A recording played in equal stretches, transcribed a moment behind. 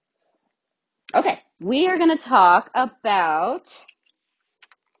Okay, we are going to talk about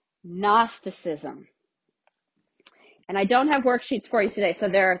Gnosticism. And I don't have worksheets for you today, so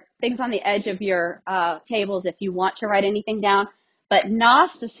there are things on the edge of your tables if you want to write anything down. But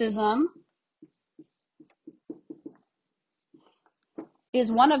Gnosticism is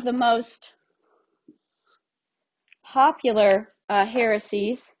one of the most popular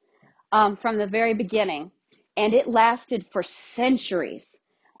heresies from the very beginning, and it lasted for centuries.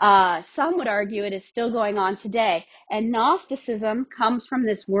 Some would argue it is still going on today. And Gnosticism comes from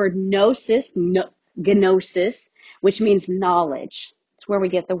this word gnosis, which means knowledge. It's where we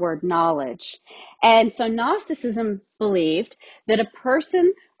get the word knowledge. And so Gnosticism believed that a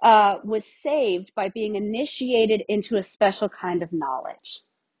person was saved by being initiated into a special kind of knowledge.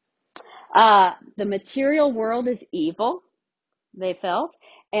 The material world is evil, they felt,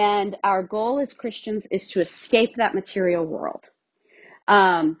 and our goal as Christians is to escape that material world.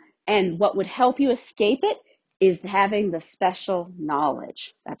 And what would help you escape it is having the special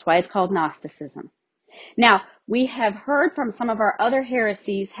knowledge. That's why it's called Gnosticism. Now, we have heard from some of our other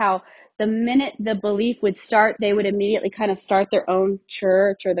heresies how the minute the belief would start, they would immediately kind of start their own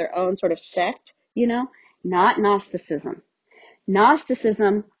church or their own sort of sect, not Gnosticism.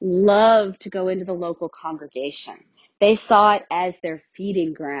 Gnosticism loved to go into the local congregation. They saw it as their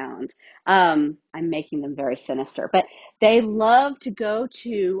feeding ground. I'm making them very sinister, but they loved to go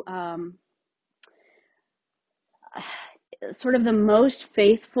to sort of the most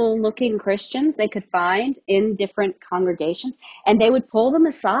faithful looking Christians they could find in different congregations, and they would pull them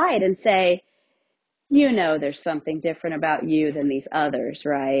aside and say, there's something different about you than these others,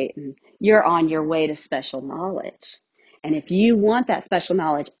 right? And you're on your way to special knowledge. And if you want that special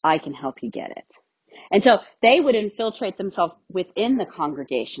knowledge, I can help you get it. And so they would infiltrate themselves within the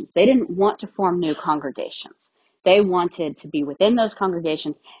congregations. They didn't want to form new congregations. They wanted to be within those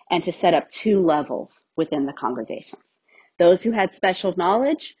congregations and to set up two levels within the congregations. Those who had special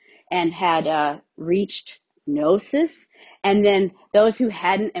knowledge and had reached gnosis, and then those who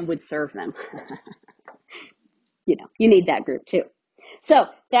hadn't and would serve them. You need that group too. So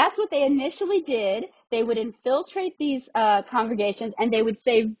that's what they initially did. They would infiltrate these congregations, and they would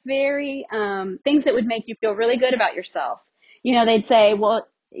say very things that would make you feel really good about yourself. They'd say, well,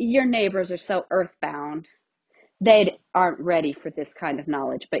 your neighbors are so earthbound. They aren't ready for this kind of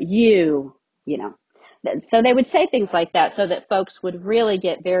knowledge, but you know. So they would say things like that so that folks would really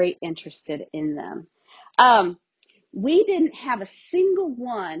get very interested in them. We didn't have a single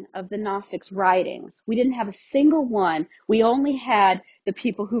one of the Gnostics' writings. We didn't have a single one. We only had the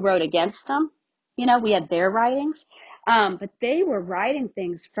people who wrote against them. We had their writings. But they were writing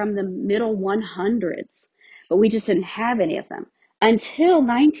things from the middle 100s, but we just didn't have any of them until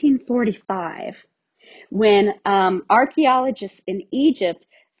 1945, when archaeologists in Egypt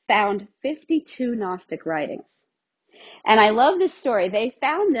found 52 Gnostic writings. And I love this story. They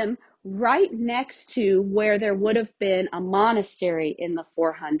found them right next to where there would have been a monastery in the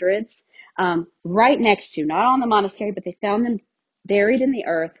 400s, right next to, not on the monastery, but they found them buried in the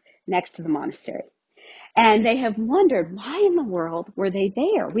earth next to the monastery. And they have wondered, why in the world were they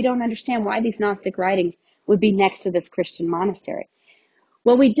there? We don't understand why these Gnostic writings would be next to this Christian monastery.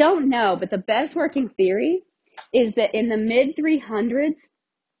 Well, we don't know, but the best working theory is that in the mid 300s,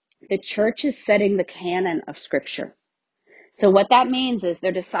 the church is setting the canon of Scripture. So what that means is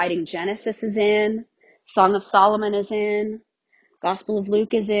they're deciding Genesis is in, Song of Solomon is in, Gospel of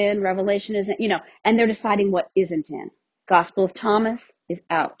Luke is in, Revelation is in, and they're deciding what isn't in. Gospel of Thomas is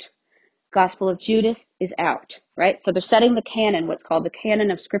out. Gospel of Judas is out, right? So they're setting the canon, what's called the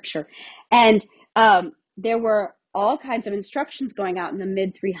canon of Scripture. And there were all kinds of instructions going out in the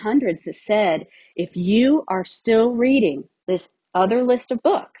mid 300s that said, if you are still reading this other list of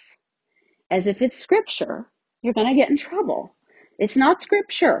books as if it's Scripture, you're going to get in trouble. It's not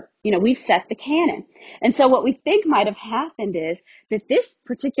Scripture. We've set the canon. And so what we think might have happened is that this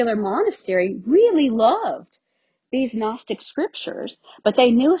particular monastery really loved these Gnostic scriptures, but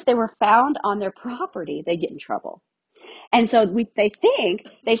they knew if they were found on their property, they'd get in trouble. And so they think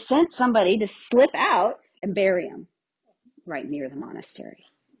they sent somebody to slip out and bury them right near the monastery.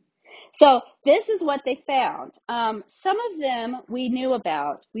 So this is what they found. Some of them we knew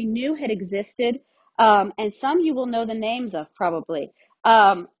about, we knew had existed, and some you will know the names of probably.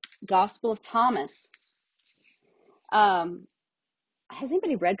 Gospel of Thomas. Has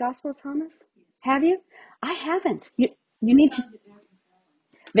anybody read Gospel of Thomas? Have you? I haven't. You need to.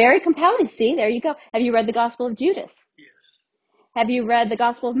 Very compelling. See, there you go. Have you read the Gospel of Judas? Have you read the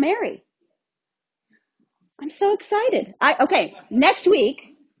Gospel of Mary? I'm so excited. Okay, next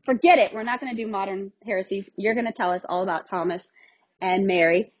week, forget it. We're not going to do modern heresies. You're going to tell us all about Thomas and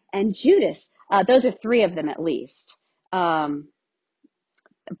Mary and Judas. Those are three of them at least. Um,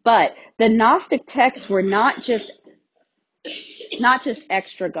 but the Gnostic texts were not just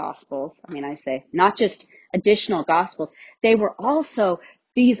extra gospels. I mean, I say not just additional gospels. They were also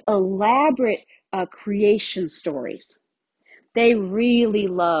these elaborate creation stories. They really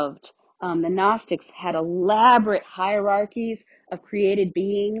loved. The Gnostics had elaborate hierarchies of created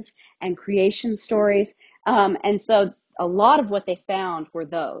beings and creation stories. And so a lot of what they found were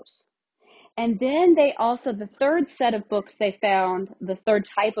those. And then they also, the third set of books they found, the third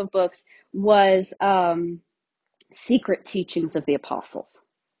type of books was secret teachings of the apostles.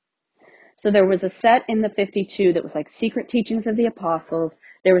 So there was a set in the 52 that was like secret teachings of the apostles.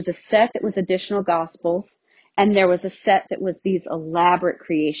 There was a set that was additional gospels. And there was a set that was these elaborate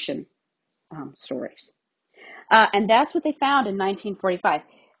creation stories. And that's what they found in 1945.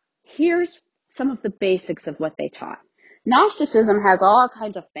 Here's some of the basics of what they taught. Gnosticism has all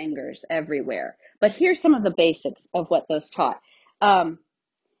kinds of fingers everywhere, but here's some of the basics of what those taught. As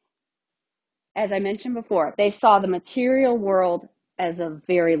I mentioned before, they saw the material world as of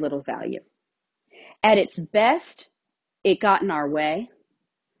very little value. At its best, it got in our way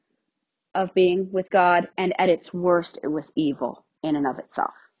of being with God, and at its worst, it was evil in and of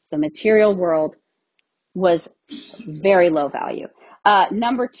itself. The material world was very low value.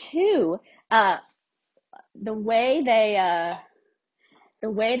 Number two, the way they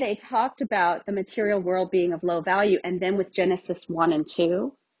talked about the material world being of low value, and then with Genesis 1 and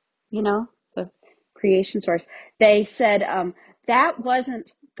 2, the creation source, they said that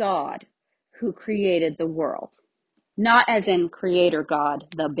wasn't God who created the world. Not as in creator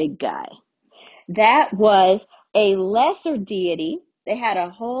God, the big guy. That was a lesser deity. They had a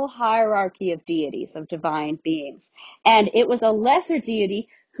whole hierarchy of deities, of divine beings. And it was a lesser deity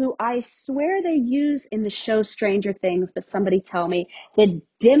who I swear they use in the show Stranger Things, but somebody tell me, the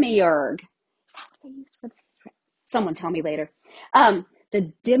demiurge. Is that what they use for this? Someone tell me later.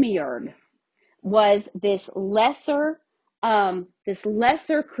 The demiurge was this lesser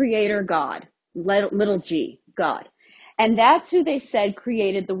creator God, little g, God. And that's who they said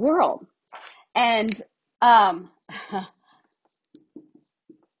created the world. And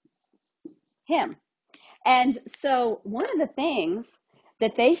him. And so one of the things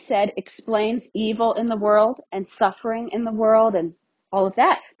that they said explains evil in the world and suffering in the world and all of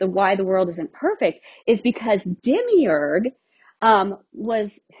that, the why the world isn't perfect, is because Demiurge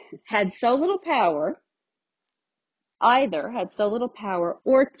had so little power, either had so little power,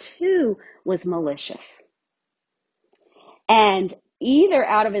 or two, was malicious. And either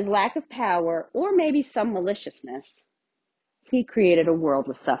out of his lack of power or maybe some maliciousness, he created a world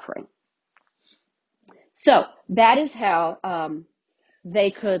with suffering. So that is how they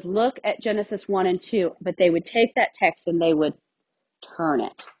could look at Genesis 1 and 2, but they would take that text and they would turn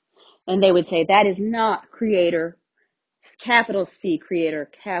it. And they would say, that is not creator, capital C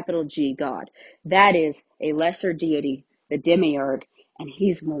creator, capital G God. That is a lesser deity, the demiurge, and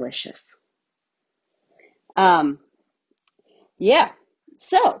he's malicious. Yeah.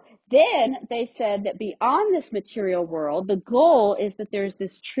 So then they said that beyond this material world, the goal is that there's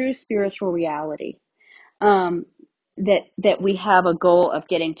this true spiritual reality. That we have a goal of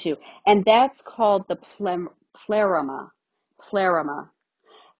getting to, and that's called the pleroma. Pleroma.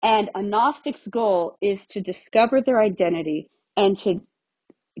 And a Gnostic's goal is to discover their identity and to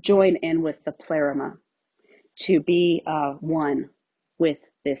join in with the pleroma, to be one with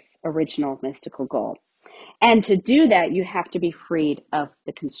this original mystical goal. And to do that, you have to be freed of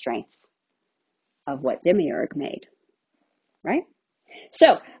the constraints of what Demiurge made, right?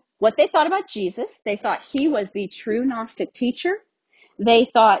 So what they thought about Jesus, they thought he was the true Gnostic teacher. They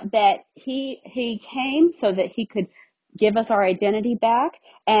thought that he came so that he could give us our identity back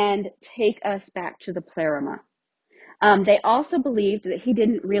and take us back to the pleroma. They also believed that he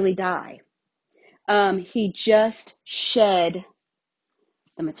didn't really die. He just shed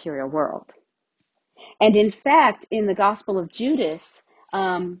the material world. And in fact, in the Gospel of Judas,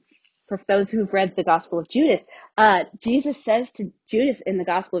 for those who've read the Gospel of Judas, Jesus says to Judas in the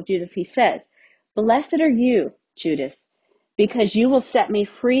Gospel of Judas, he says, "Blessed are you, Judas, because you will set me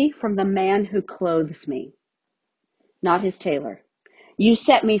free from the man who clothes me," not his tailor. "You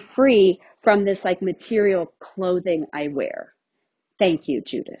set me free from this like material clothing I wear. Thank you,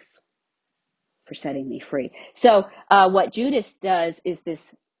 Judas, for setting me free." So what Judas does is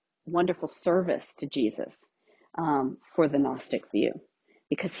this wonderful service to Jesus for the Gnostic view,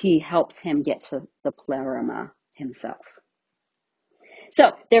 because he helps him get to the pleroma himself.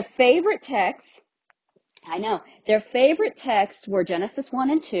 So their favorite texts, I know, their favorite texts were Genesis 1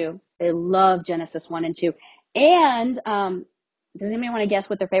 and 2. They love Genesis 1 and 2. And does anybody want to guess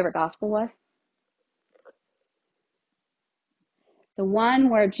what their favorite gospel was? the one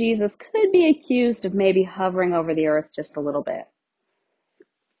where Jesus could be accused of maybe hovering over the earth just a little bit.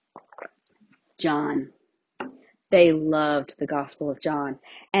 John. They loved the Gospel of John.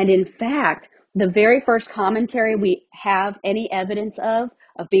 And in fact, the very first commentary we have any evidence of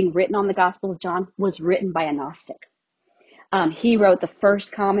being written on the Gospel of John was written by a Gnostic. He wrote the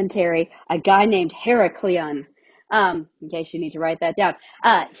first commentary, a guy named Heracleon, in case you need to write that down.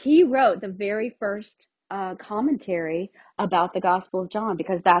 He wrote the very first commentary about the Gospel of John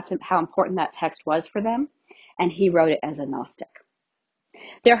because that's how important that text was for them. And he wrote it as a Gnostic.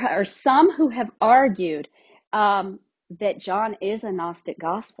 There are some who have argued that John is a Gnostic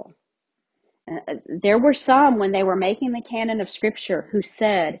gospel. There were some when they were making the canon of Scripture who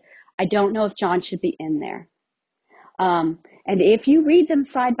said, I don't know if John should be in there. And if you read them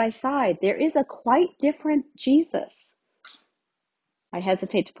side by side, there is a quite different Jesus. I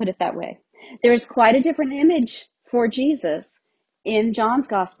hesitate to put it that way. There is quite a different image for Jesus in John's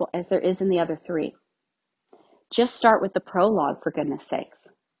gospel as there is in the other three. Just start with the prologue, for goodness sakes.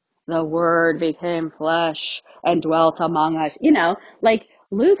 The Word became flesh and dwelt among us. Like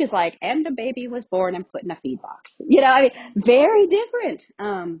Luke is like, and a baby was born and put in a feed box. Very different,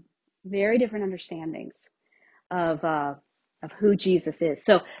 very different understandings of who Jesus is.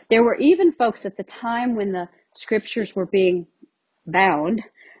 So there were even folks at the time when the scriptures were being bound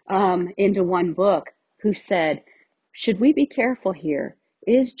into one book who said, should we be careful here?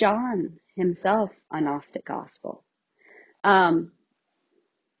 Is John himself a Gnostic gospel? The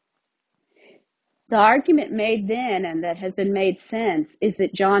argument made then and that has been made since is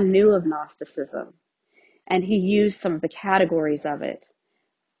that John knew of Gnosticism and he used some of the categories of it,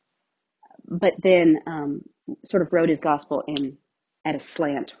 but then sort of wrote his gospel in at a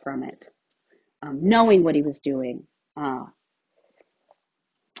slant from it, knowing what he was doing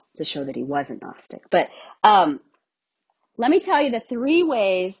to show that he wasn't Gnostic. But let me tell you the three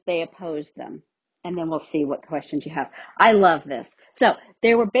ways they opposed them, and then we'll see what questions you have. I love this. So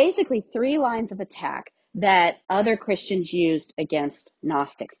there were basically three lines of attack that other Christians used against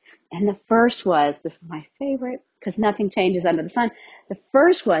Gnostics. And the first was, this is my favorite, because nothing changes under the sun. The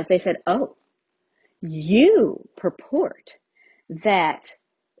first was, they said, oh, you purport that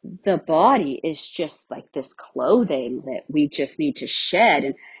the body is just like this clothing that we just need to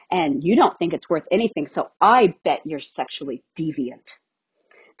shed, and you don't think it's worth anything, so I bet you're sexually deviant.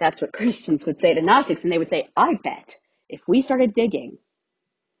 That's what Christians would say to Gnostics, and they would say, I bet if we started digging,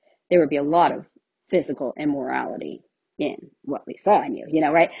 there would be a lot of physical immorality in what we saw in you,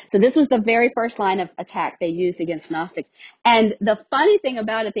 right? So this was the very first line of attack they used against Gnostics. And the funny thing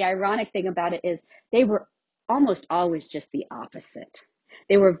about it, the ironic thing about it is they were almost always just the opposite.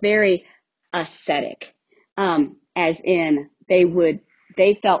 They were very ascetic, as in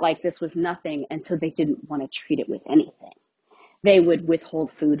they felt like this was nothing, and so they didn't want to treat it with anything. They would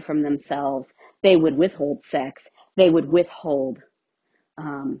withhold food from themselves. They would withhold sex. They would withhold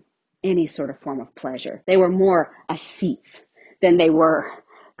any sort of form of pleasure. They were more ascets than they were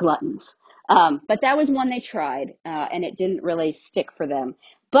gluttons. But that was one they tried, and it didn't really stick for them.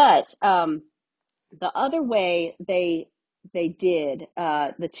 But the other way they did,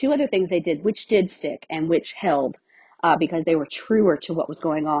 the two other things they did, which did stick and which held, because they were truer to what was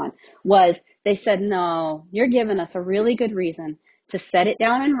going on, was they said, no, you're giving us a really good reason to set it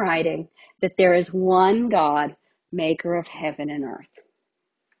down in writing that there is one God, maker of heaven and earth.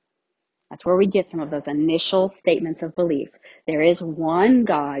 That's where we get some of those initial statements of belief. There is one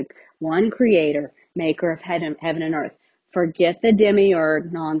God, one creator, maker of heaven and earth. Forget the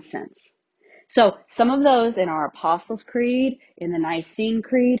demiurge nonsense. So some of those in our Apostles' Creed, in the Nicene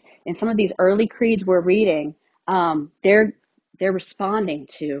Creed, in some of these early creeds we're reading, they're responding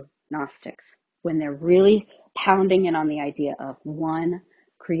to Gnostics when they're really pounding in on the idea of one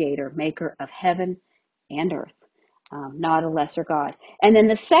creator, maker of heaven and earth, not a lesser God. And then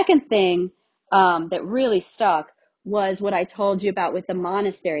the second thing that really stuck was what I told you about with the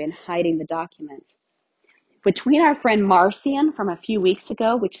monastery and hiding the documents. Between our friend Marcion from a few weeks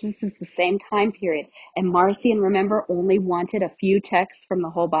ago, which this is the same time period, and Marcion, remember, only wanted a few texts from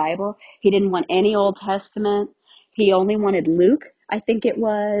the whole Bible. He didn't want any Old Testament. He only wanted Luke, I think it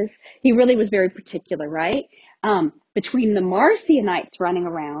was. He really was very particular, right? Between the Marcionites running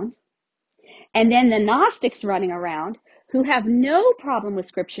around and then the Gnostics running around who have no problem with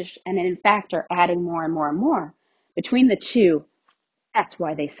scriptures and in fact are adding more and more and more. Between the two, that's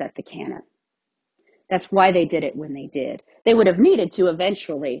why they set the canon. That's why they did it when they did. They would have needed to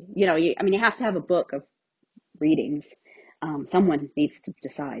eventually, you have to have a book of readings. Someone needs to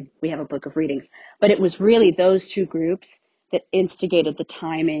decide we have a book of readings. But it was really those two groups that instigated the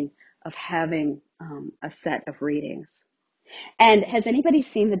timing of having a set of readings. And has anybody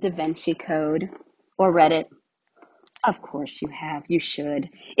seen the Da Vinci Code or read it? Of course you have. You should.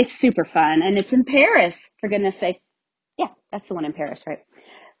 It's super fun, and it's in Paris, for goodness sake. Yeah, that's the one in Paris, right?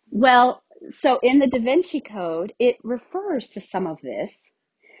 Well, so in the Da Vinci Code, it refers to some of this,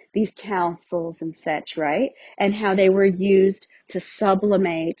 these councils and such, right? And how they were used to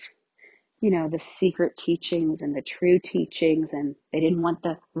sublimate, the secret teachings and the true teachings, and they didn't want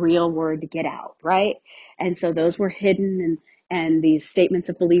the real word to get out, right? And so those were hidden, and these statements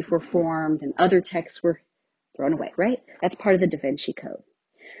of belief were formed, and other texts were thrown away, right? That's part of the Da Vinci Code.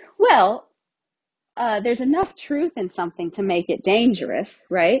 Well, there's enough truth in something to make it dangerous,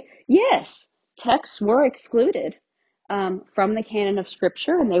 right? Yes, texts were excluded from the canon of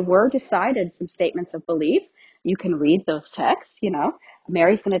Scripture, and they were decided some statements of belief. You can read those texts.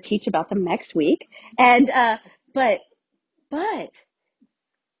 Mary's going to teach about them next week. And but but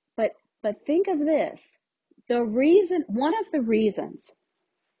but but think of this: one of the reasons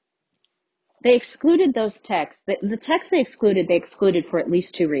they excluded those texts, the texts they excluded for at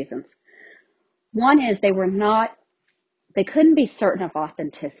least two reasons. One is they couldn't be certain of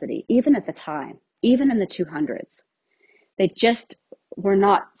authenticity, even at the time, even in the 200s. They just were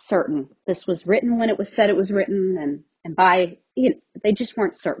not certain. This was written when it was said it was written, and they just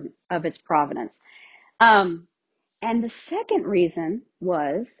weren't certain of its provenance. And the second reason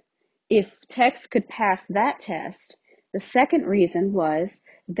was, if text could pass that test, the second reason was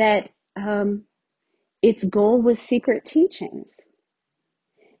that its goal was secret teachings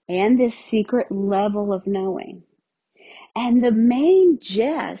and this secret level of knowing. And the main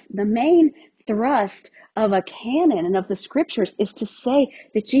thrust of a canon and of the scriptures is to say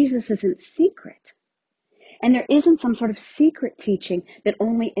that Jesus isn't secret. And there isn't some sort of secret teaching that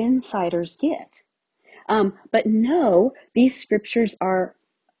only insiders get. But no, these scriptures are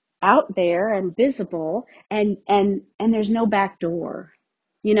out there and visible, and there's no back door.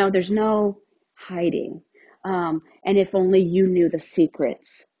 There's no hiding. And if only you knew the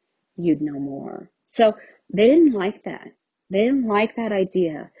secrets, you'd know more. So they didn't like that. They didn't like that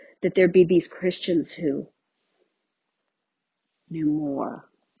idea that there'd be these Christians who knew more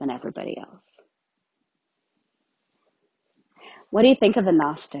than everybody else. What do you think of the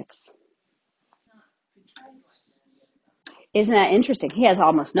Gnostics? Isn't that interesting? He has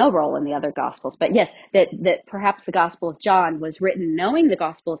almost no role in the other Gospels, but yes, that perhaps the Gospel of John was written knowing the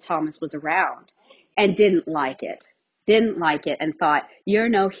Gospel of Thomas was around and didn't like it, and thought, "You're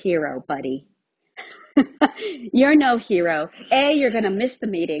no hero, buddy. You're no hero. A, you're going to miss the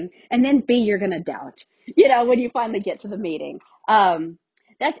meeting, and then B, you're going to doubt, when you finally get to the meeting."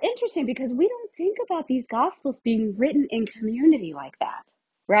 That's interesting because we don't think about these Gospels being written in community like that,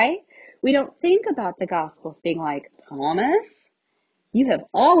 right? We don't think about the Gospels being like, "Thomas, you have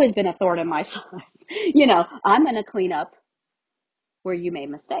always been a thorn in my side. I'm going to clean up where you made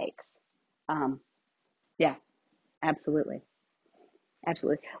mistakes." Um, yeah, absolutely.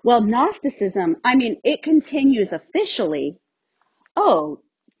 Absolutely. Well, Gnosticism, I mean, it continues officially, oh,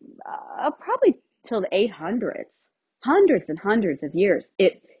 probably till the 800s, hundreds and hundreds of years.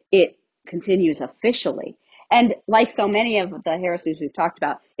 It continues officially, and like so many of the heresies we've talked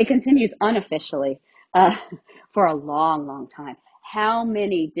about, it continues unofficially uh, for a long, long time. How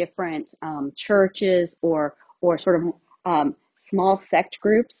many different churches or sort of small sect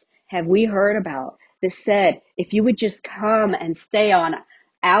groups have we heard about that said, if you would just come and stay on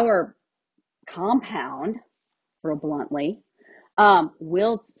our compound, real bluntly,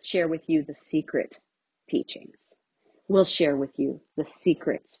 we'll share with you the secret teachings. We'll share with you the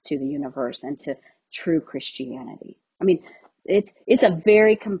secrets to the universe and to true Christianity. I mean, it's a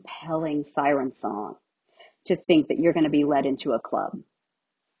very compelling siren song to think that you're going to be led into a club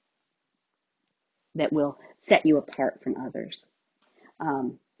that will set you apart from others.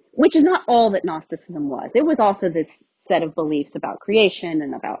 Which is not all that Gnosticism was. It was also this set of beliefs about creation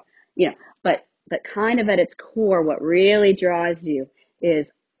and about, but kind of at its core, what really draws you is,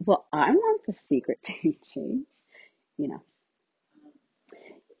 well, I want the secret teachings, you know.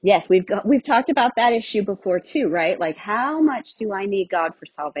 Yes, we've talked about that issue before too, right? Like, how much do I need God for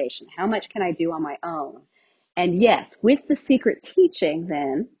salvation? How much can I do on my own? And yes, with the secret teaching,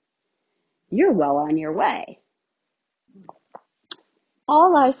 then you're well on your way.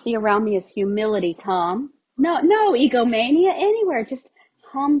 All I see around me is humility, Tom. No egomania anywhere. Just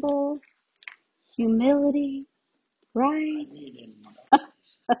humble humility, right?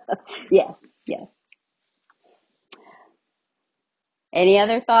 Yes, yes. Any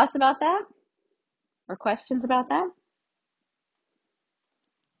other thoughts about that or questions about that?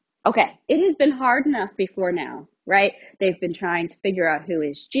 Okay, it has been hard enough before now, right? They've been trying to figure out who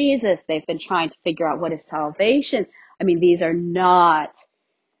is Jesus. They've been trying to figure out what is salvation. I mean, these are not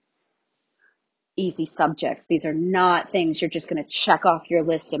easy subjects. These are not things you're just going to check off your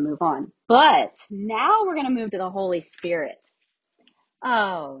list and move on. But now we're going to move to the Holy Spirit.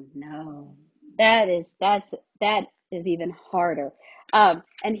 Oh no, that is even harder.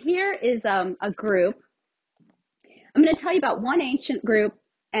 And here is a group. I'm going to tell you about one ancient group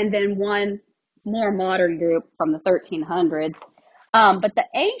and then one more modern group from the 1300s. But the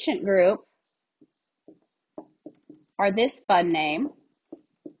ancient group are this fun name,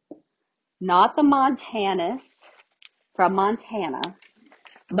 not the Montanists from Montana,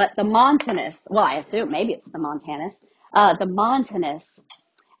 but the Montanists. Well, I assume maybe it's the Montanists. The Montanists.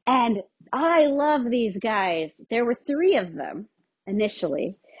 And I love these guys. There were three of them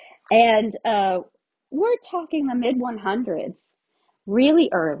initially. And we're talking the mid 100s, really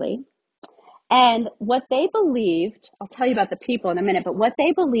early. And what they believed, I'll tell you about the people in a minute, but what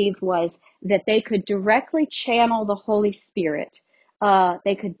they believed was that they could directly channel the Holy Spirit.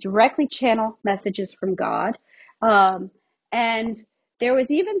 They could directly channel messages from God. Um, and there was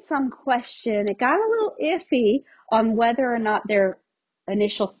even some question, it got a little iffy on whether or not their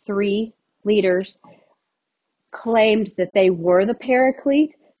initial three leaders claimed that they were the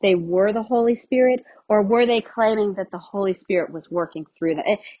Paraclete, they were the Holy Spirit, or were they claiming that the Holy Spirit was working through them?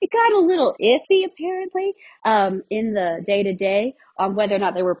 It got a little iffy, apparently, in the day to day on whether or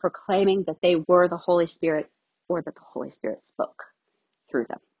not they were proclaiming that they were the Holy Spirit or that the Holy Spirit spoke through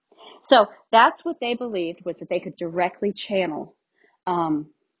them. So that's what they believed, was that they could directly channel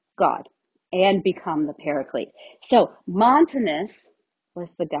God and become the Paraclete. So Montanus was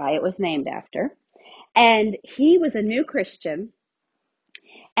the guy it was named after. And he was a new Christian,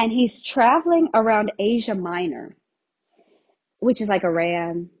 and he's traveling around Asia Minor, which is like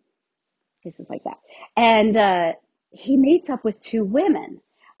Iran, places like that. And he meets up with two women,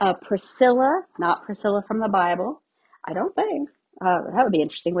 Priscilla, not Priscilla from the Bible, I don't think. That would be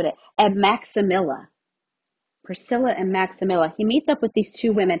interesting, would it? And Maximilla. Priscilla and Maximilla. He meets up with these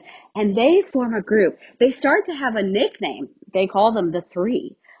two women and they form a group. They start to have a nickname. They call them the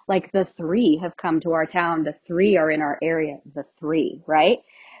Three. Like the Three have come to our town. The Three are in our area. The Three, right?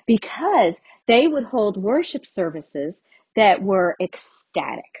 Because they would hold worship services that were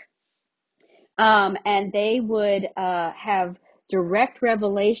ecstatic. And they would have direct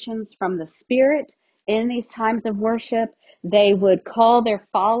revelations from the Spirit in these times of worship. They would call their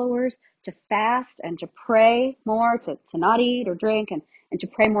followers to fast and to pray more, to not eat or drink, and to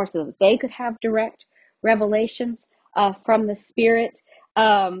pray more so that they could have direct revelations from the Spirit.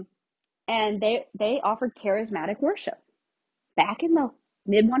 And they offered charismatic worship back in the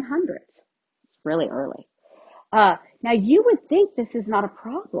mid 100s. It's really early. Now, you would think this is not a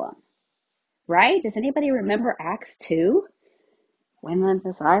problem, right? Does anybody remember Acts 2? When the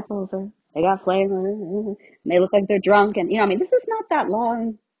disciples they got flamed and they look like they're drunk. And, I mean, this is not that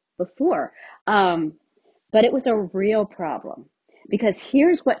long before. But it was a real problem because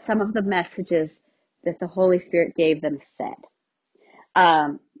here's what some of the messages that the Holy Spirit gave them said.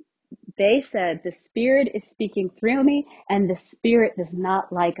 They said, the Spirit is speaking through me, and the Spirit does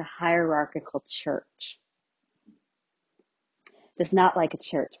not like a hierarchical church. Does not like a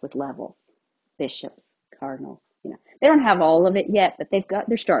church with levels, bishops, cardinals. They don't have all of it yet, but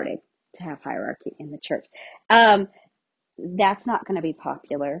they're starting to have hierarchy in the church. That's not going to be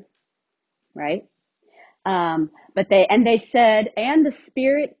popular, right? But they said, and the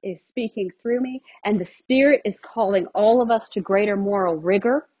Spirit is speaking through me, and the Spirit is calling all of us to greater moral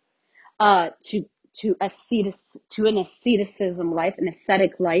rigor, to an asceticism life, an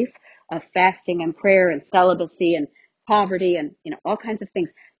ascetic life of fasting and prayer and celibacy and poverty and all kinds of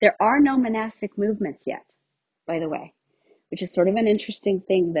things. There are no monastic movements yet, by the way, which is sort of an interesting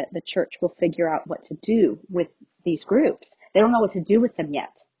thing that the church will figure out what to do with these groups. They don't know what to do with them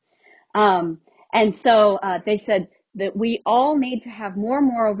yet. And so they said that we all need to have more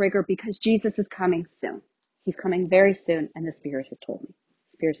moral rigor because Jesus is coming soon. He's coming very soon, and the Spirit has told me.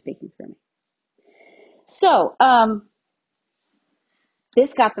 The Spirit is speaking through me. So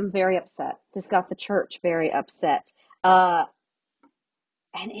this got them very upset. This got the church very upset. And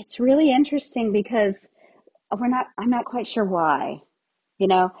it's really interesting because I'm not quite sure why.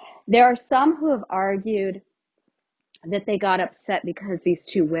 There are some who have argued that they got upset because these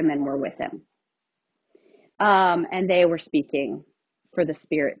two women were with him. And they were speaking for the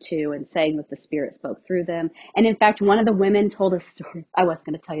Spirit too, and saying that the Spirit spoke through them. And in fact, one of the women told a story. I wasn't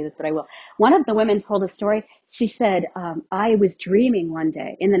going to tell you this, but I will. One of the women told a story. She said, I was dreaming one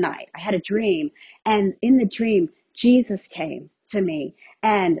day in the night. I had a dream. And in the dream, Jesus came to me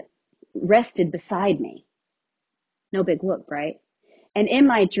and rested beside me. No big whoop, right? And in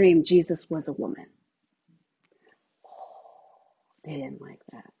my dream, Jesus was a woman. They didn't like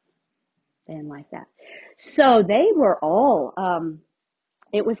that. They didn't like that. So they were all,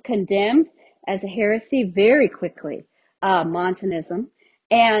 it was condemned as a heresy very quickly, Montanism.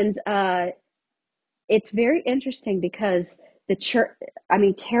 And it's very interesting because the church, I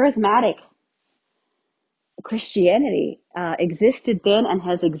mean, charismatic Christianity existed then and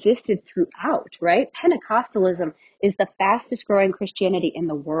has existed throughout, right? Pentecostalism is the fastest growing Christianity in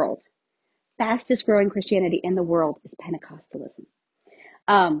the world. Fastest growing Christianity in the world is Pentecostalism,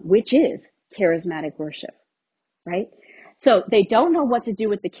 which is charismatic worship, right? So they don't know what to do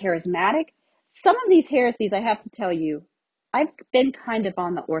with the charismatic. Some of these heresies, I have to tell you, I've been kind of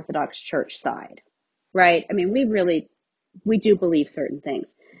on the Orthodox Church side, right? I mean, we do believe certain things.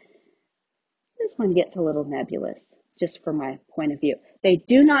 This one gets a little nebulous, just from my point of view. They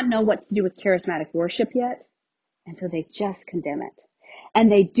do not know what to do with charismatic worship yet, and so they just condemn it. And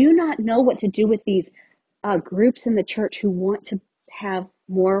they do not know what to do with these groups in the church who want to have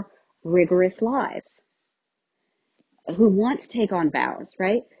more rigorous lives, who want to take on vows,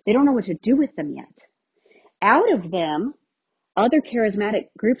 right? They don't know what to do with them yet. Out of them, other charismatic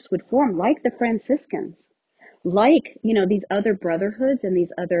groups would form, like the Franciscans, like, these other brotherhoods and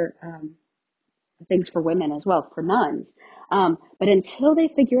these other things for women as well, for nuns. But until they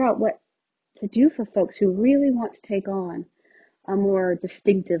figure out what to do for folks who really want to take on a more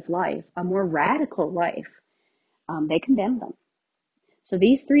distinctive life, a more radical life, they condemn them. So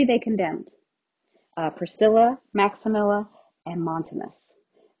these three they condemned, Priscilla, Maximilla, and Montanus.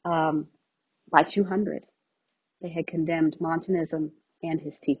 By 200, they had condemned Montanism and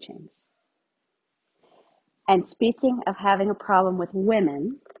his teachings. And speaking of having a problem with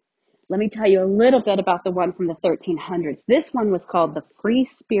women, let me tell you a little bit about the one from the 1300s. This one was called the Free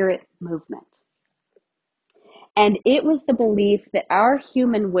Spirit Movement. And it was the belief that our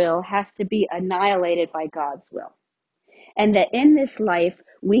human will has to be annihilated by God's will. And that in this life,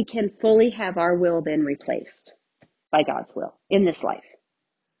 we can fully have our will then replaced by God's will in this life.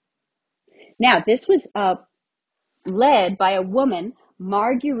 Now, this was led by a woman,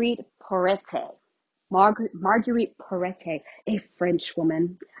 Marguerite Porete. Marguerite Porete, a French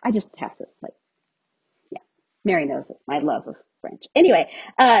woman. I just have to, yeah, Mary knows my love of French. Anyway,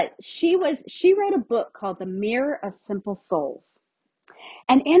 she wrote a book called The Mirror of Simple Souls.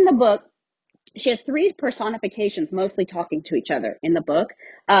 And in the book, she has three personifications, mostly talking to each other in the book.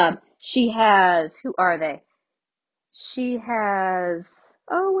 She has, who are they? She has,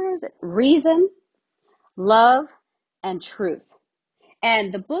 where is it? Reason, love, and truth.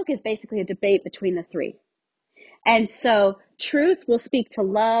 And the book is basically a debate between the three. And so truth will speak to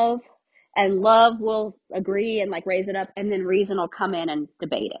love, and love will agree and raise it up, and then reason will come in and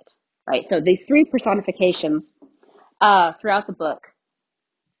debate it. Right? So these three personifications throughout the book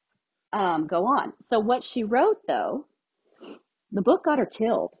go on. So what she wrote, though, the book got her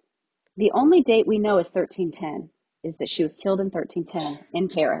killed. The only date we know is 1310, is that she was killed in 1310 in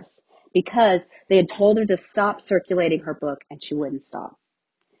Paris because they had told her to stop circulating her book, and she wouldn't stop.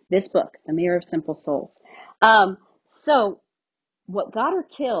 This book, The Mirror of Simple Souls. So what got her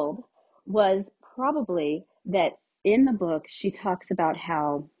killed was probably that in the book, she talks about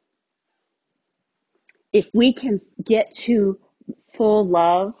how if we can get to full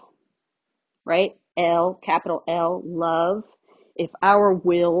love, right? Capital L, love. If our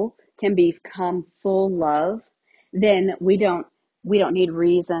will can become full love, then we don't need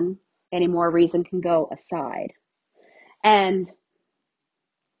reason anymore. Reason can go aside. And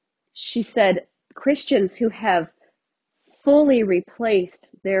she said Christians who have fully replaced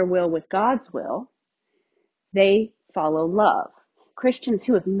their will with God's will, they follow love. Christians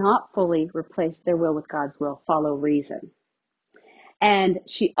who have not fully replaced their will with God's will follow reason. And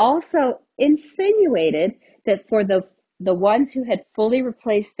she also insinuated that for the ones who had fully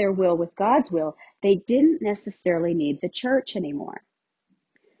replaced their will with God's will, they didn't necessarily need the church anymore,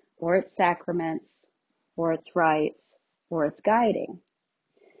 or its sacraments, or its rites, or its guiding.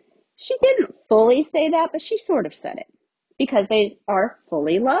 She didn't fully say that, but she sort of said it, because they are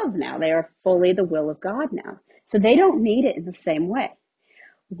fully love now. They are fully the will of God now. So they don't need it in the same way.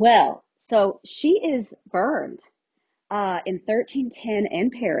 Well, so she is burned in 1310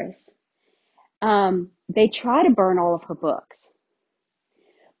 in Paris. They try to burn all of her books.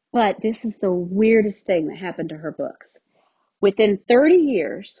 But this is the weirdest thing that happened to her books. Within 30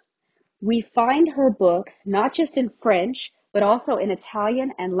 years, we find her books not just in French, but also in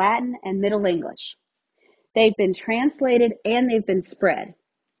Italian and Latin and Middle English. They've been translated and they've been spread.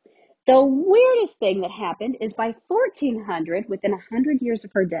 The weirdest thing that happened is by 1400, within 100 years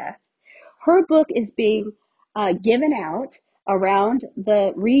of her death, her book is being given out around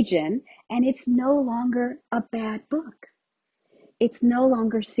the region, and it's no longer a bad book. it's no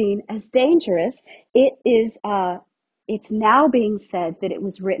longer seen as dangerous. It is, it's now being said that it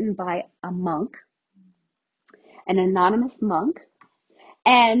was written by a monk, an anonymous monk.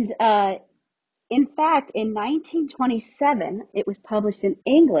 And in fact, in 1927, it was published in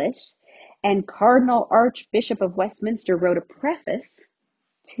English, and Cardinal Archbishop of Westminster wrote a preface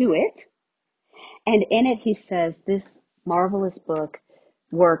to it. And in it, he says this marvelous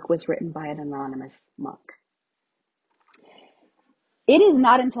work was written by an anonymous monk. It is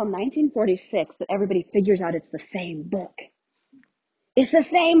not until 1946 that everybody figures out it's the same book. It's the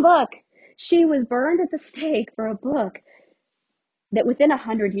same book. She was burned at the stake for a book that within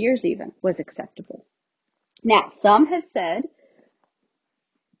 100 years even was acceptable. Now, some have said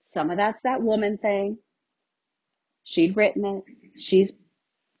some of that's that woman thing. She'd written it. She's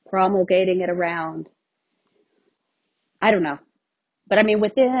promulgating it around. I don't know. But I mean,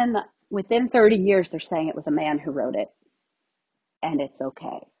 within 30 years, they're saying it was a man who wrote it. And it's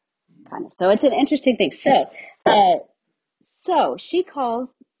okay, kind of. So it's an interesting thing. So she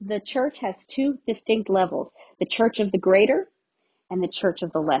calls the church has two distinct levels, the church of the greater and the church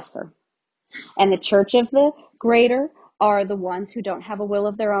of the lesser. And the church of the greater are the ones who don't have a will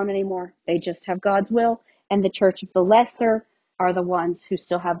of their own anymore. They just have God's will. And the church of the lesser are the ones who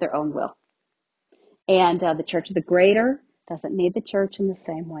still have their own will. And the church of the greater doesn't need the church in the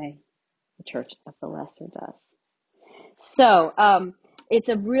same way the church of the lesser does. So it's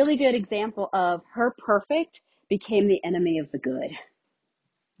a really good example of her perfect became the enemy of the good,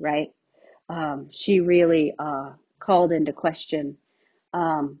 right? She really called into question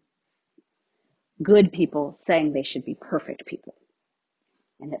good people saying they should be perfect people,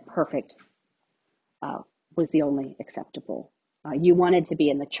 and that perfect was the only acceptable. You wanted to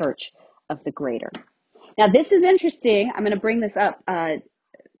be in the church of the greater. Now, this is interesting. I'm going to bring this up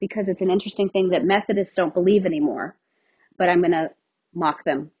because it's an interesting thing that Methodists don't believe anymore, but I'm going to mock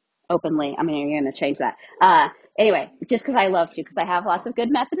them openly. I'm going to change that. Anyway, just because I love to, because I have lots of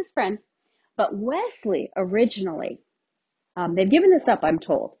good Methodist friends. But Wesley originally, they've given this up, I'm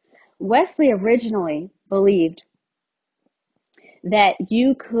told. Wesley originally believed that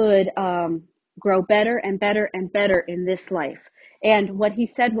you could grow better and better and better in this life. And what he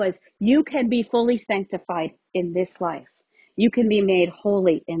said was, you can be fully sanctified in this life. You can be made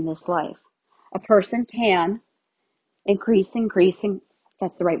holy in this life. A person can increasing,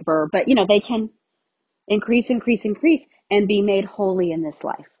 that's the right verb, but they can increase, and be made holy in this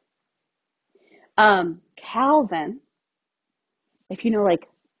life. Calvin, if you know like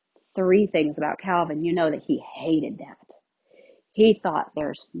 3 things about Calvin, you know that he hated that. He thought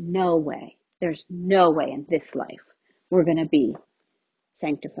there's no way in this life we're going to be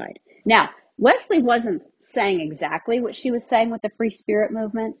sanctified. Now, Wesley wasn't saying exactly what she was saying with the free spirit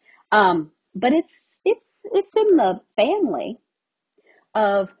movement, but it's in the family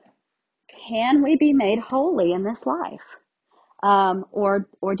of, can we be made holy in this life, or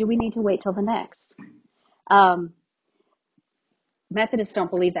do we need to wait till the next? Methodists don't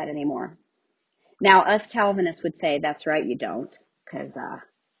believe that anymore. Now, us Calvinists would say that's right, you don't, because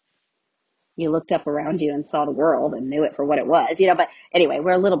you looked up around you and saw the world and knew it for what it was, But anyway,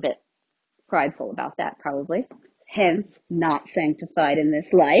 we're a little bit prideful about that, probably. Hence, not sanctified in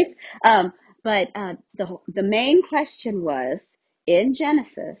this life. But the main question was, in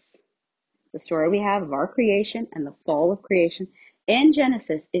Genesis, the story we have of our creation and the fall of creation, in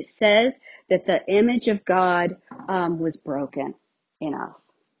Genesis, it says that the image of God was broken in us,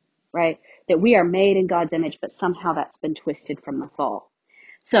 right? That we are made in God's image, but somehow that's been twisted from the fall.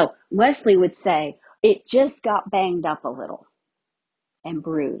 So Wesley would say, it just got banged up a little and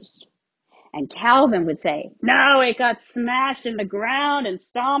bruised. And Calvin would say, no, it got smashed in the ground and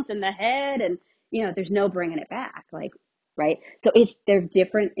stomped in the head, and there's no bringing it back, right? So they're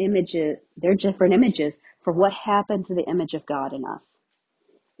different images. They're different images for what happened to the image of God in us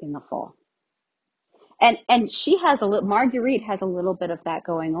in the fall. And she has Marguerite has a little bit of that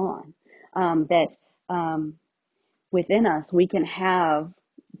going on, that within us we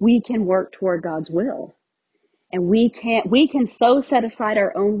can work toward God's will. And we can so set aside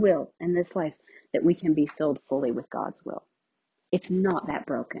our own will in this life that we can be filled fully with God's will. It's not that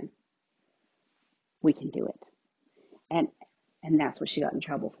broken. We can do it. And that's what she got in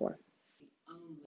trouble for.